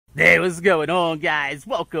Hey, what's going on, guys?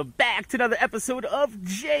 Welcome back to another episode of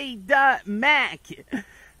JAYdotMAK.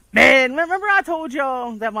 Man, remember I told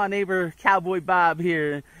y'all that my neighbor Cowboy Bob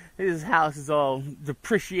here, his house is all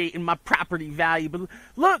depreciating my property value. But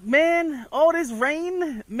look, man, all this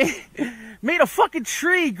rain made a fucking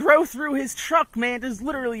tree grow through his truck, man. There's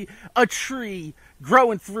literally a tree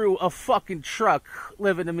growing through a fucking truck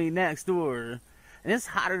living to me next door. And it's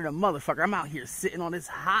hotter than a motherfucker. I'm out here sitting on this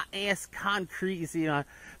hot-ass concrete. You see, my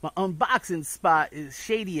unboxing spot is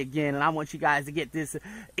shady again, and I want you guys to get this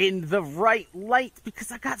in the right light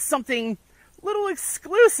because I got something a little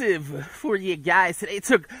exclusive for you guys today. It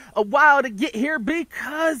took a while to get here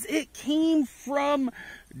because it came from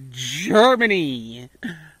Germany.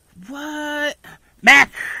 What?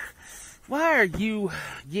 Mac, why are you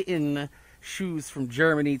getting shoes from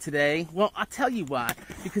Germany today? Well, I'll tell you why.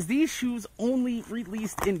 Because these shoes only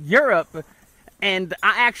released in Europe, and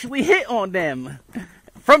I actually hit on them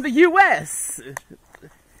from the US,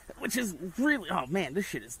 which is really, oh man, this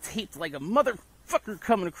shit is taped like a motherfucker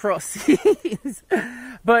coming across these.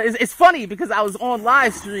 But it's funny because I was on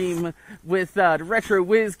live stream with the Retro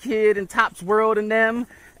Whiz Kid and Topps World and them,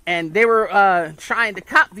 and they were trying to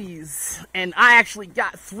cop these, and I actually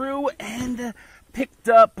got through and picked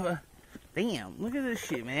up. Damn, look at this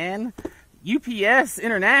shit, man. UPS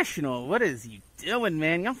International. What is you doing,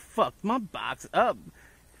 man? Y'all fucked my box up.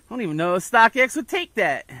 I don't even know if StockX would take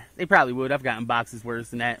that. They probably would. I've gotten boxes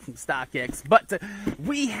worse than that from StockX. But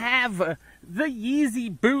we have the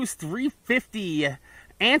Yeezy Boost 350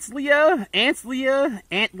 Antlia,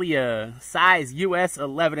 size US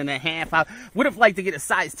 11.5. I would have liked to get a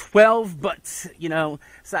size 12, but, you know,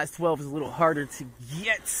 size 12 is a little harder to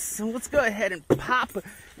get. So let's go ahead and pop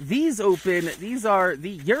these open. These are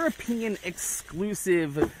the European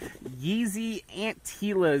exclusive Yeezy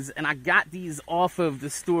Antlias, and I got these off of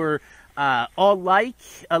the store All Like,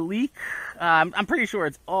 a leak. I'm pretty sure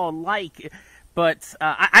it's All Like, but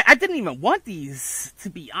I didn't even want these,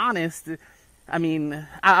 to be honest. I mean,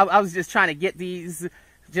 I was just trying to get these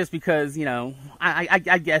just because, you know, I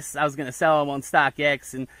guess I was going to sell them on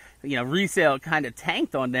StockX, and, you know, resale kind of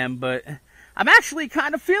tanked on them, but I'm actually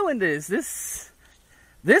kind of feeling this.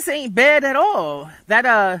 This ain't bad at all. That,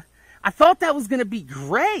 I thought that was going to be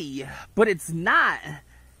gray, but it's not.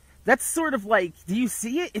 That's sort of like, do you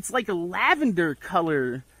see it? It's like a lavender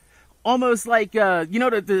color. Almost like, you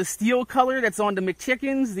know, the steel color that's on the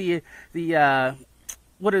McChickens, the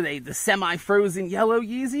what are they? The semi-frozen yellow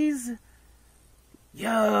Yeezys?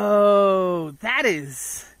 Yo, that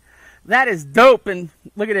is dope. And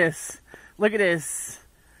look at this. Look at this.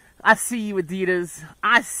 I see you, Adidas.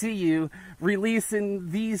 I see you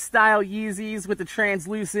releasing these style Yeezys with the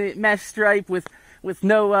translucent mesh stripe with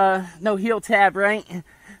no heel tab, right?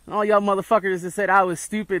 All y'all motherfuckers that said I was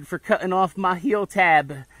stupid for cutting off my heel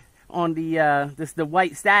tab on the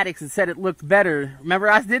white statics and said it looked better. Remember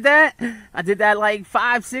I did that? I did that like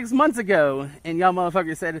 5-6 months ago, and y'all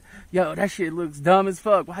motherfuckers said, yo, that shit looks dumb as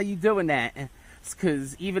fuck. Why are you doing that? It's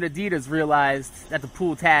because even Adidas realized that the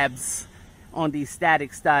pull tabs on these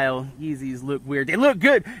static style Yeezys look weird. They look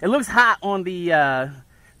good. It looks hot on the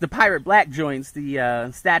pirate black joints,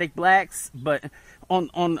 the static blacks, but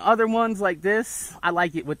on other ones like this, I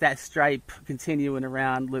like it with that stripe continuing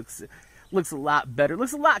around. Looks a lot better.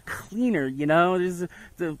 Looks a lot cleaner, you know.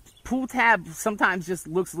 The pull tab sometimes just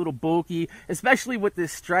looks a little bulky, especially with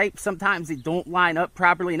this stripe. Sometimes they don't line up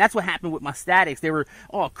properly, and that's what happened with my statics. They were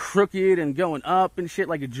all crooked and going up and shit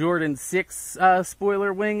like a Jordan 6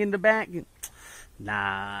 spoiler wing in the back.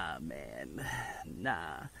 Nah, man.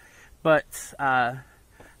 Nah. But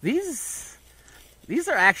these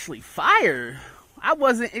are actually fire. I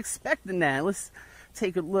wasn't expecting that. Let's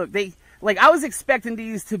take a look. Like, I was expecting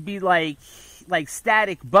these to be like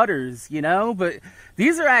static butters, you know? But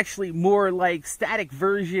these are actually more like static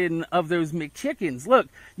version of those McChickens. Look,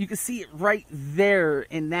 you can see it right there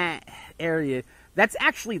in that area. That's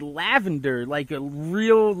actually lavender, like a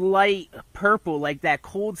real light purple, like that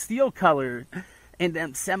cold steel color. And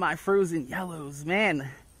them semi-frozen yellows,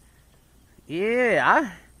 man.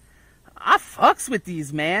 Yeah, I fucks with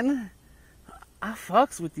these, man. I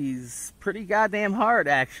fucks with these pretty goddamn hard,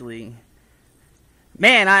 actually.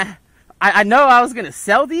 Man, I know I was gonna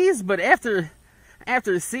sell these, but after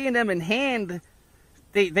seeing them in hand,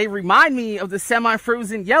 they remind me of the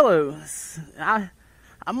semi-frozen yellows. I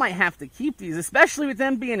might have to keep these, especially with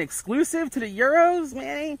them being exclusive to the Euros.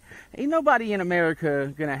 Man, ain't nobody in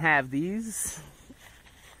America gonna have these.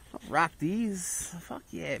 I'll rock these. Fuck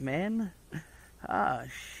yeah, man. Ah,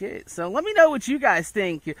 shit. So let me know what you guys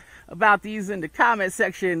think about these in the comment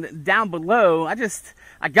section down below.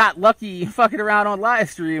 I got lucky fucking around on live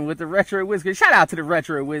stream with the Retro Whiz Kid. Shout out to the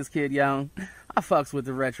Retro Whiz Kid, yo. I fucks with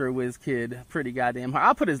the Retro Whiz Kid pretty goddamn hard.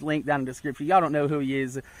 I'll put his link down in the description. Y'all don't know who he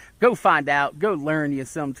is. Go find out. Go learn you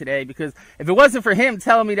some today, because if it wasn't for him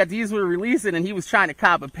telling me that these were releasing and he was trying to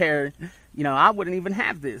cop a pair, you know, I wouldn't even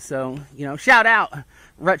have this. So, you know, shout out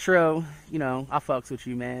Retro. You know, I fucks with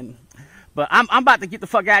you, man. But I'm about to get the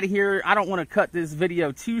fuck out of here. I don't want to cut this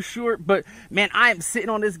video too short, but man, I am sitting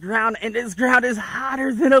on this ground, and this ground is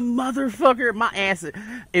hotter than a motherfucker. My ass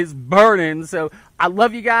is burning. So I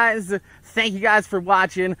love you guys. Thank you guys for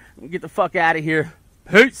watching. Get the fuck out of here.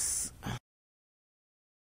 Peace.